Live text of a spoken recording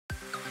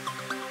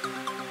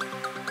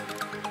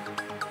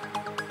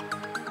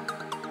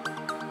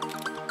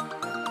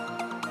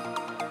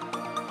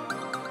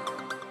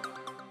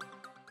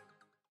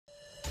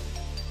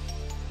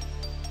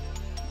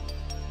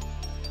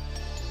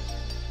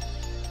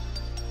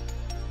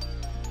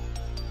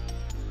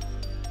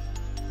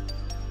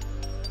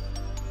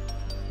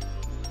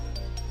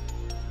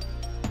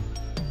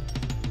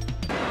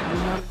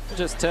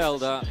Just tell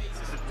that a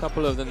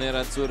couple of the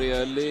Nerazzurri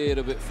are a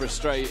little bit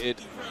frustrated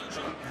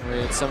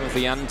with some of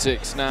the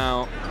antics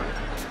now.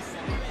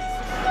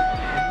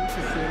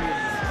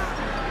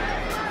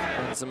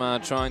 Benzema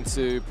trying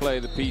to play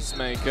the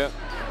peacemaker.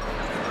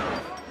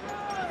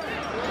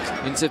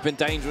 Inter have been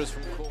dangerous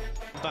from corner.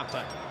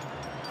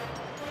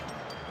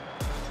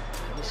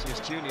 Vinicius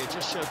Junior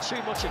just showed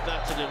too much of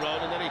that to De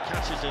Roon, and then he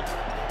catches it.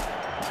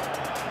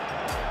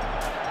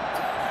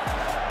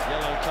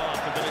 Yellow card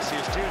for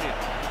Vinicius Junior.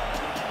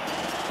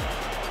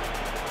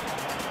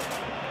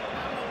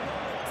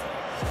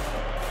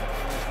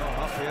 He's not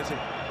happy, is he?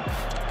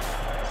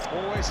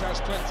 Always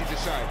has plenty to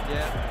say.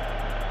 Yeah.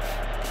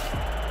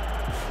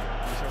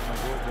 He's having a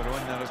go at De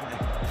Roon there, isn't he?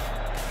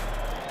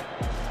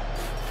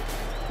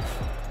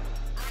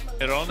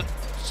 De Roon,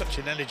 such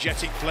an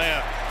energetic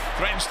player,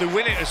 threatens to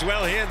win it as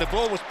well here. The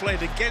ball was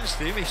played against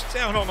him. He's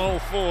down on all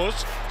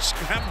fours,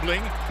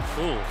 scrambling.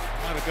 Oh,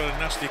 might have got a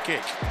nasty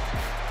kick.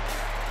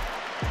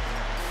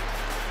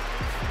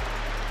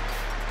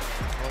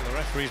 Well, the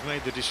referee's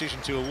made the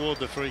decision to award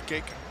the free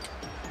kick.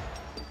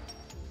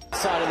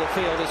 Side of the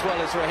field as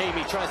well as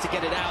Rahimi tries to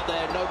get it out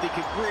there. Nobody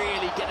could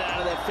really get it out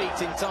of their feet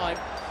in time.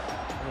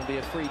 It'll be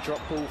a free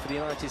drop ball for the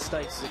United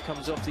States as it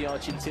comes off the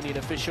Argentinian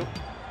official.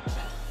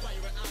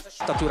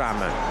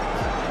 Thuram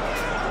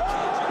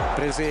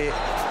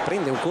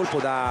prende un colpo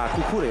da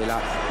Cucurella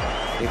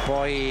e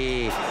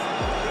poi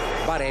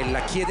Barella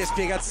chiede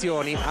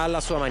spiegazioni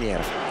alla sua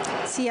maniera.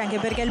 Sì, anche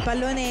perché il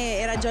pallone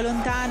era già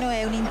lontano,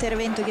 è un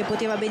intervento che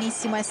poteva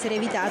benissimo essere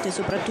evitato e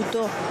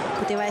soprattutto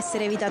poteva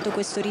essere evitato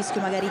questo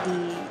rischio magari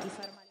di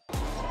far male.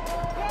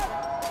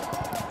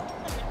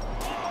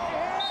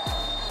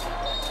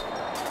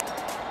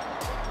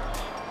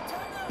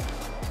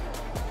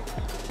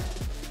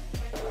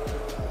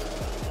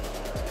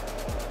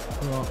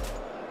 Ja.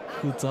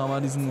 Gut, da haben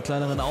wir diesen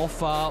kleineren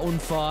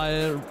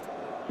Auffahrunfall.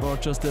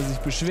 Rogers, der sich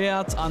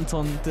beschwert.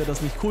 Anton, der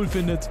das nicht cool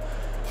findet.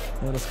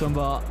 Ja, das können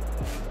wir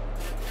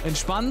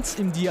entspannt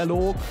im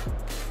Dialog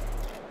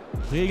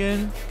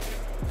regeln.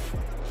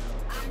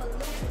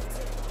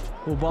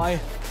 Wobei,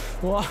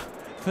 boah,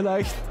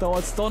 vielleicht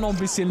dauert es doch noch ein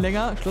bisschen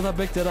länger.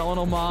 Schlotterbeck, der da auch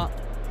noch mal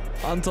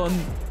Anton.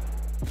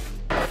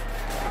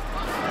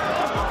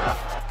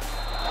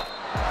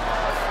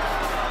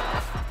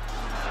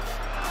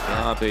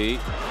 Derby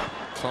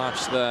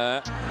clash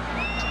there.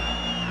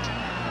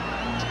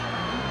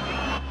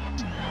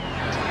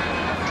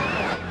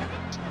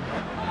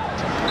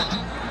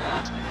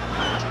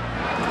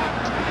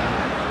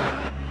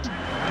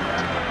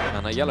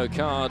 And a yellow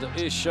card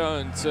is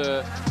shown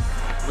to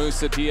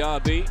Moussa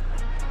Diaby,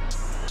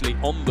 actually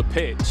on the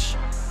pitch,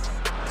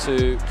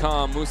 to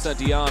calm Moussa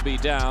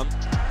Diaby down.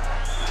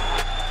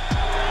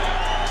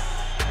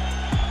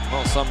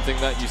 Not something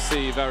that you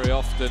see very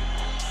often.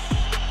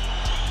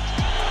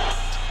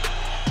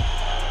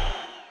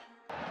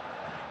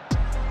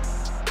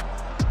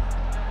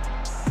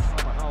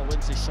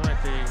 Wins his side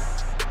the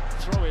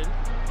throw-in.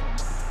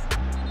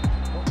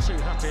 Not too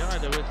happy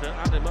either with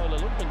Ademola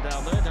Lookman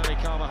down there, Danny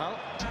Carvajal.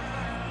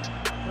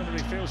 Whether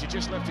he feels he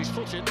just left his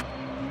foot in.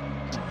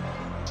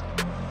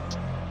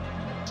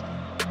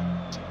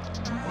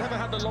 Never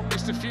had the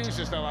longest of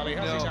fuses though, Ali,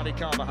 has he, Danny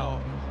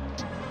Carvajal?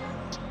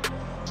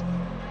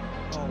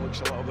 Oh, looks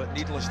a little bit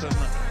needless,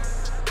 doesn't it?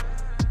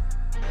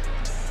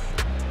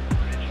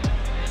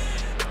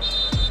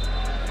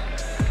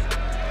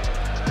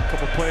 A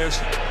couple of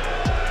players.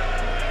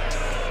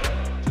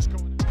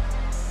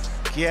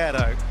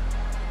 Piero.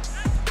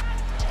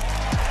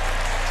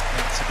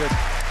 That's a good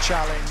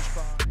challenge.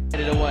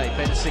 Get it away,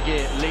 Ben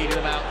Seguir leading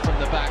them out from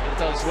the back and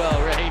does well.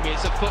 Rahimi,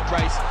 it's a foot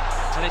race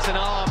and it's an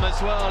arm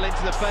as well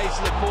into the face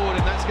of the forward,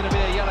 and that's going to be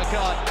a yellow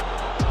card.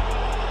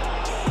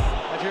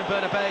 Adrian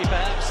Bernabé,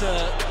 perhaps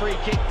a free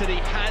kick that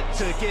he had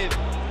to give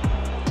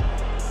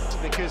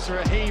because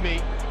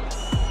Rahimi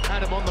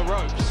had him on the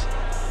ropes.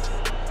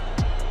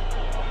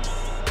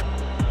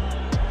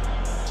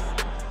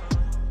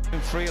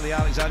 Freely,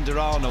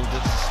 Alexander-Arnold.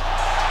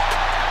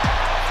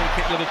 Free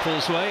kick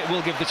Liverpool's way. It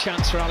will give the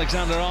chance for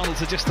Alexander-Arnold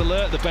to just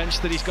alert the bench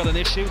that he's got an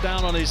issue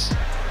down on his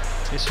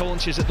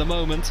haunches at the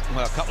moment.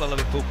 Well, a couple of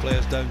Liverpool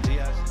players down.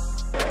 Diaz.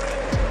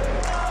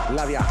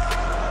 Lavia.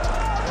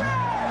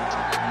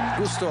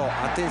 Gusto,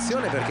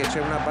 attenzione perché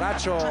c'è un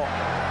abbraccio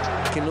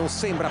che non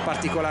sembra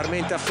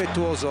particolarmente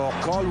affettuoso.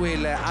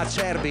 Colwill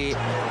Acerbi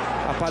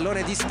a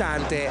pallone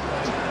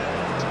distante.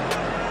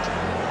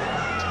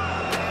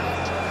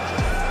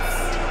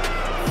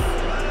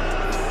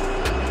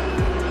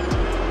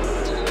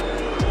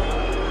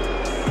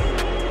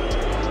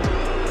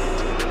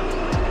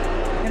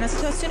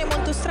 Situazione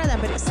molto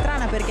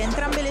strana perché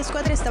entrambe le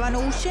squadre stavano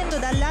uscendo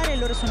dall'area e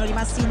loro sono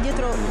rimasti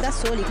indietro da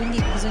soli,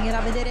 quindi bisognerà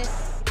vedere.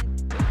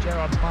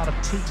 Gerard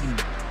Martin.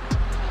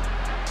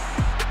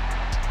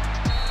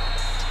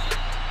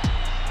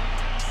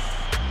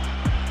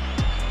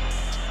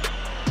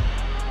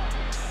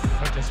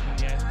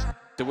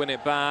 To win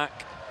it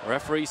back,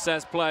 referee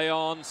says play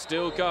on,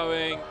 still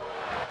going,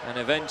 and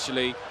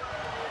eventually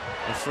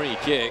a free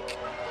kick.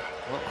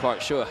 Not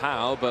quite sure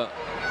how, but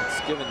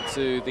It's given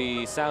to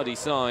the Saudi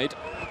side.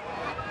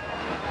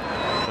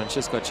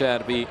 Francesco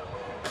Acerbi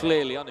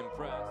clearly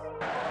unimpressed.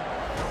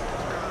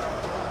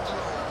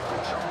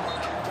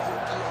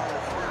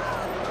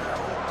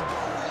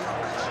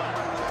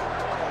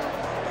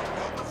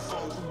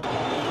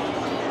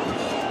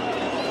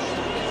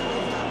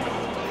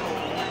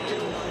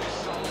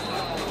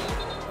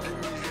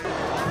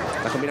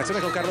 La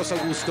combinazione con Carlos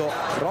Augusto,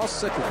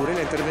 cross, Cucurella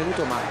è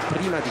intervenuto, ma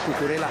prima di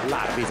Cucurella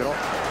l'arbitro.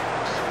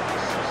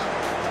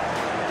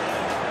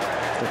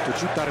 Sotto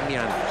giù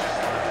Darmian.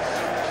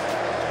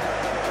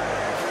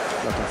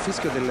 Dato il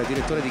fischio del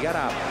direttore di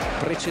gara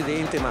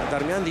precedente, ma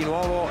Darmian di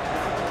nuovo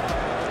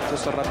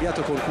piuttosto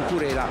arrabbiato con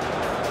Cucurella.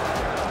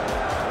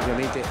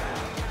 Ovviamente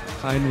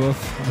Einwurf,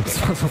 und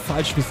zwar so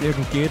falsch wie es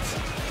irgend geht.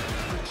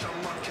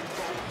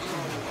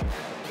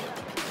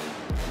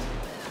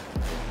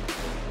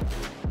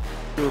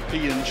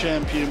 European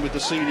champion with the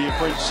senior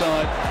French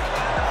side.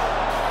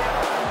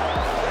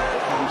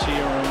 And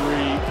Thierry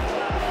Henry,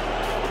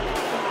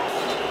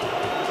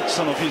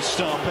 some of his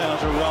star power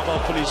to rub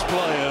off on his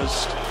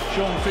players.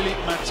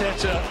 Jean-Philippe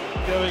Mateta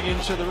going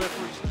into the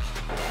referee's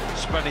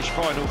Spanish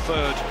final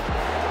third.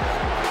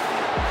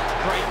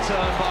 Great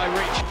turn by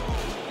Rich.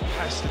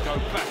 Has to go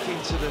back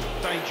into the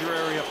danger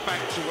area,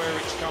 back to where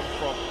it's come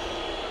from.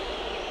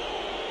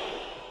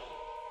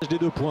 Des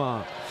 2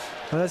 points.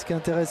 Voilà ce qui est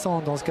intéressant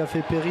dans ce qu'a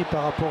fait Perry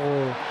par rapport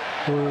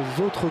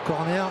aux autres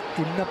corners.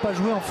 Il n'a pas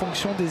joué en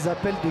fonction des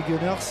appels des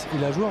Gunners,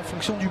 il a joué en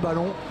fonction du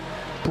ballon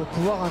pour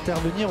pouvoir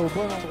intervenir au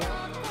bon endroit.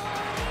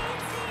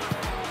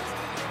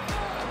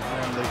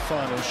 and the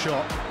final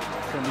shot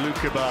from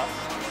Lukeba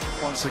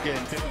once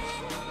again. But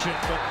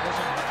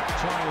wasn't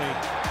entirely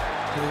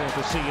clear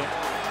to see it,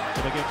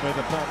 but again with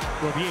the pop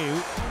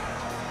review.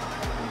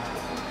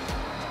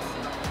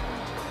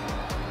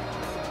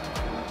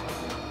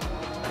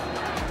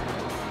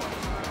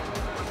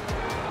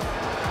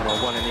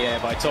 Well, one in the air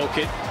by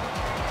Tolkien.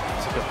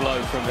 Took a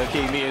blow from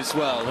Hakimi as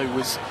well, who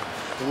was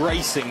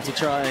racing to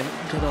try and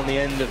get on the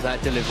end of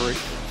that delivery.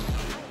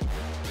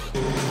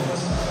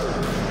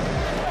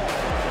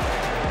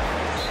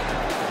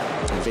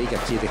 Veiga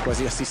chiede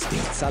quasi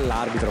assistenza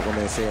all'arbitro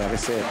come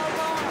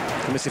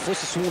se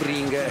fosse su un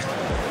ring.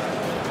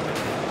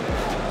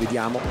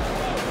 Vediamo.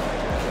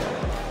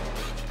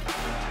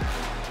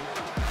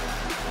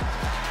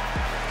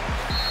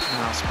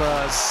 Now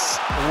Spurs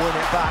win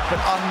it back, but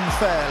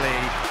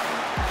unfairly,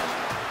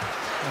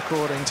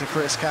 according to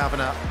Chris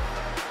Kavanagh.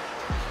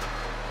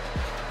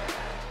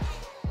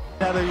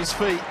 Out of his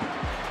feet.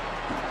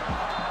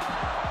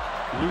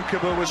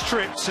 Lukeba was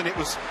tripped, and it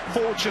was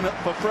fortunate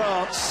for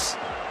France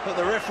that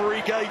the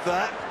referee gave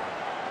that.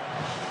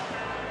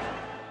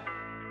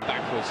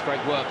 Backwards,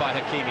 great work by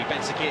Hakimi.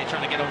 Benzakir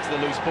trying to get onto the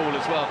loose ball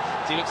as well.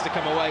 As he looks to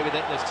come away with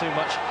it, there's too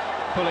much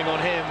pulling on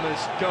him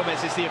as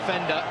Gomez is the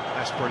offender.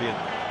 That's brilliant.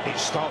 It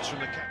starts from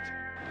the captain.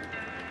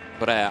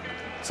 Correa.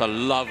 It's a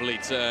lovely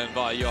turn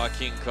by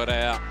Joaquin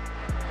Correa.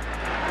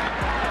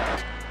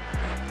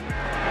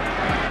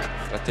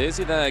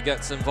 Fratesi there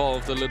gets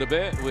involved a little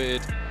bit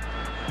with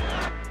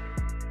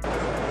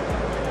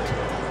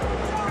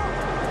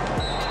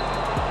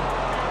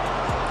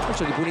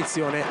calcio di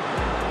punizione, è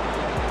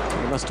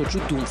rimasto giù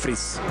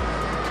Dumfries,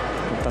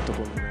 contatto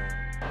con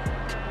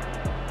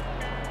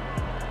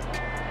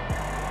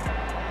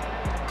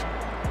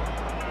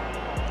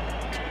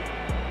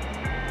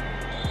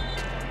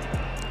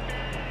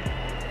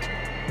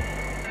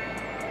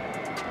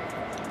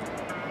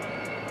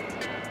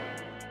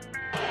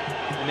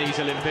In these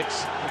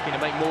Olympics, looking to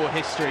make more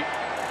history.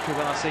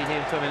 Kubasi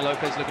here, Fermin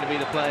Lopez looking to be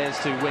the players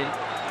to win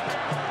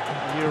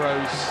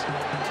Euros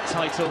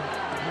title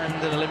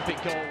and an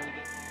Olympic gold.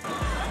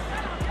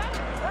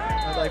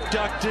 And they've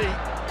dug deep,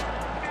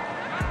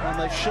 and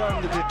they've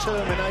shown the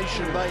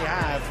determination they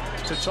have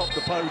to top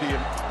the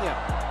podium.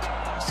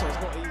 Yeah, so it's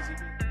not easy.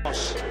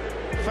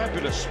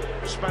 Fabulous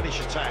Spanish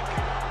attack.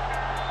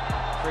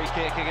 Free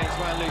kick against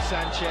Juan Luis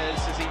Sanchez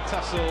as he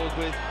tussled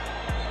with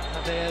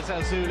Andreas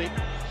Azuli.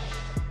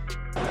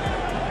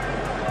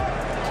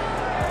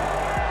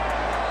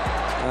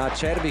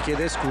 Acerbi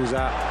chiede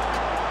scusa,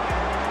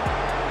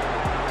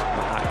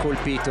 ma ha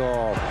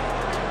colpito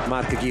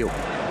Mark Guiu.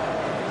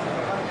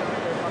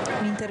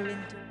 Un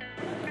intervento.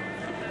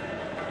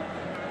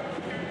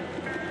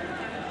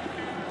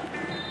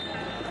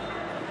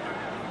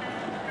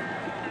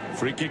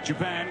 Free kick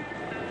Japan.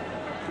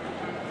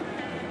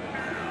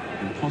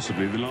 And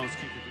possibly the last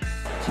kick.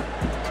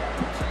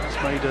 He's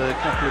made a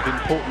couple of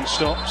important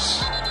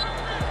stops.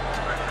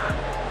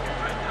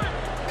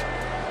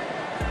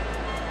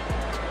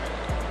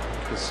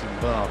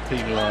 Simba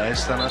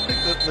penalised, and I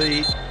think that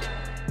the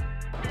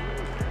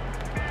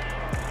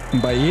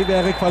Bailly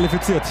wäre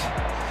qualifiziert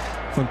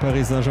von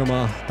Paris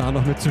Saint-Germain, da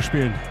noch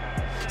mitzuspielen.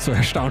 So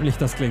erstaunlich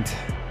das klingt.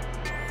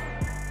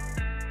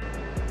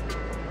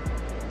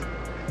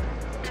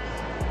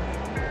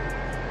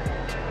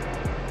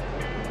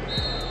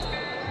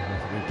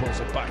 He pulls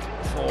it back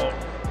for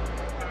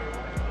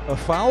a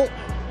foul.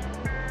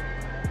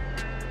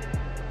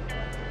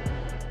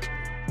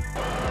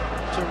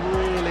 to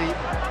really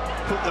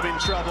put them in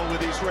trouble with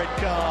his red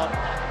card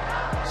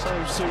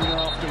so soon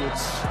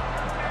afterwards.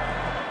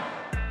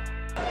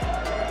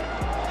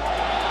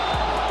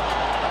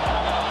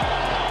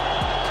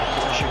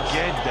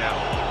 Again down.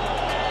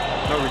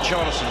 No,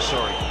 Richarlison,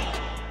 sorry.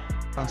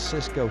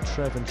 Francisco,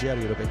 Trev and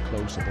Jerry are a bit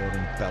closer there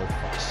in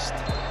Belfast.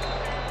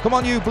 Come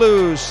on you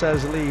Blues,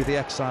 says Lee, the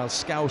exiled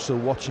Scouser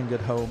watching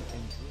at home.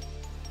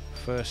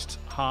 First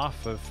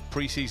half of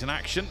pre-season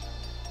action.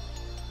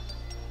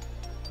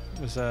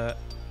 It was a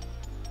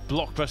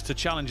blockbuster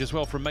challenge as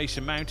well from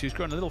Mason Mount, who's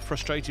grown a little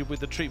frustrated with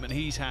the treatment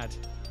he's had.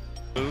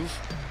 Move.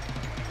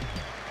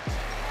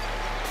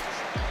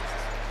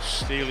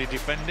 Steely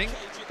defending.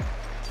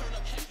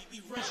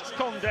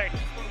 Conde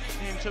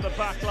into the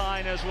back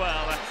line as well.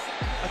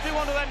 I do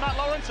wonder then, Matt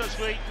Lawrence, as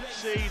we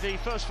see the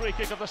first free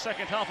kick of the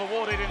second half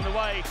awarded in the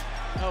way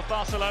of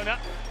Barcelona.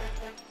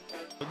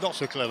 Not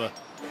so clever.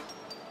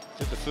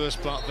 Did the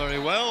first part very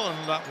well,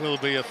 and that will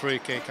be a free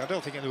kick. I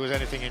don't think there was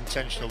anything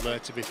intentional there,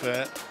 to be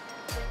fair.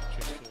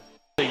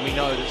 We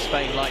know that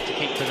Spain like to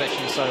keep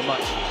possession so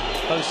much.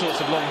 Those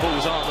sorts of long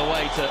balls aren't the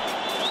way to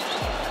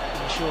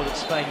ensure that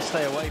Spain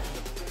stay away from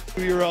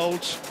them.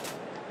 2-year-olds,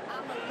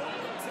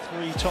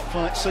 3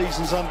 top-flight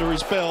seasons under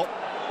his belt,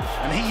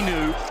 and he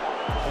knew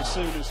as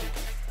soon as he...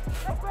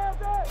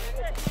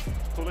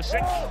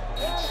 Pulisic.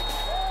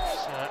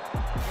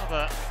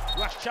 Another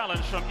rash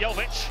challenge from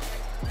Jovic.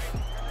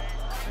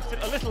 Missed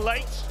it a little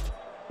late.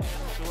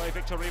 That's the way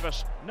Victor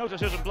Rivas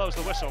notices and blows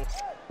the whistle.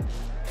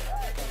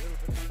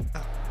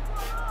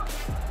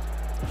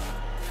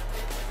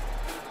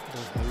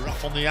 A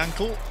rough on the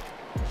ankle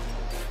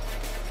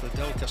for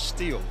Del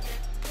Castillo.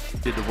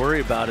 Didn't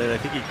worry about it. I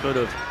think he could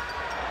have.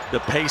 The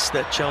pace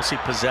that Chelsea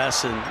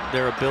possess and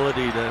their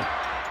ability to...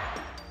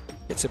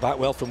 Gets it back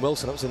well from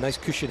Wilson. That was a nice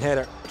cushion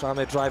header.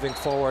 Trame driving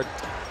forward,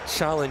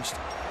 challenged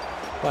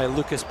by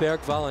Lucas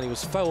Bergvall, and he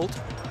was fouled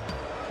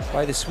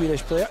by the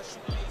Swedish player.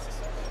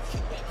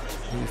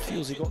 He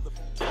feels he got the...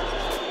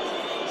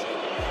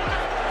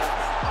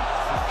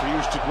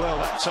 Hughes did well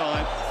that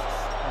time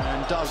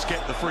and does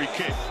get the free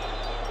kick.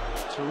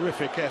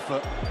 Terrific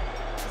effort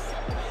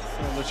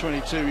from the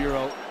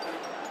 22-year-old.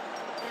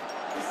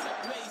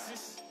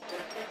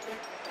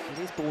 It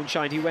is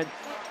Bornschein who went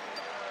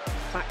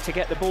back to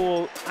get the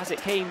ball as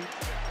it came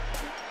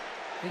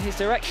in his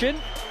direction.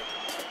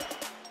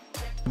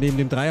 Neben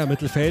dem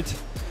Dreier-Mittelfeld.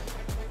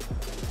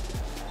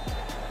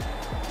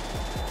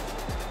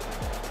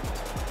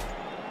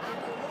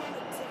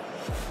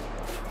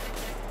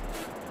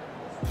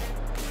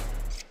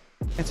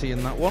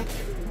 In that one.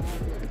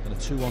 And a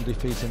 2-1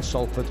 defeat in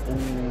Salford.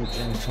 Oh,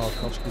 James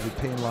Tarkowski will be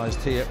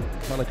penalised here.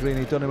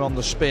 Pellegrini done him on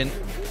the spin.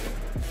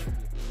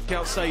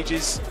 Out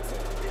stages.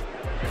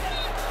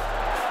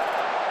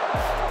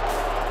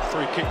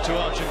 Free kick to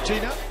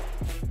Argentina.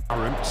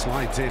 Aram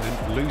slides in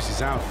and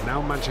loses out.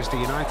 Now Manchester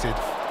United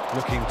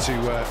looking to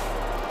a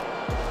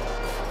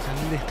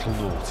little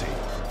naughty.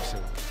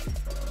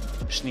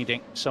 Just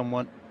needing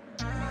someone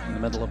in the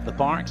middle of the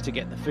park to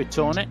get the foot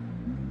on it.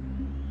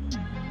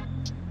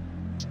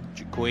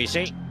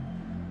 Chukwueze.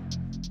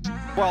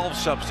 12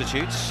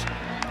 substitutes. Oh,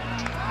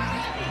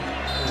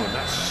 and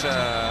that's a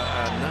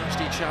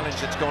nasty challenge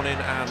that's gone in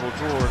and will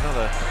draw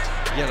another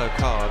yellow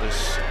card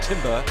as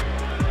Timber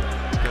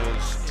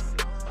goes.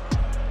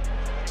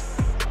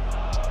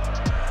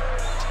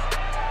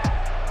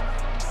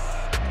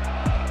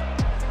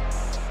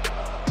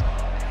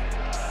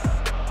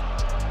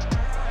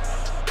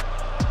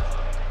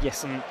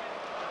 Yes, and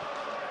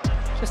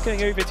just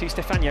going over to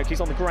Stefaniak,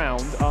 who's on the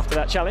ground after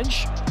that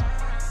challenge.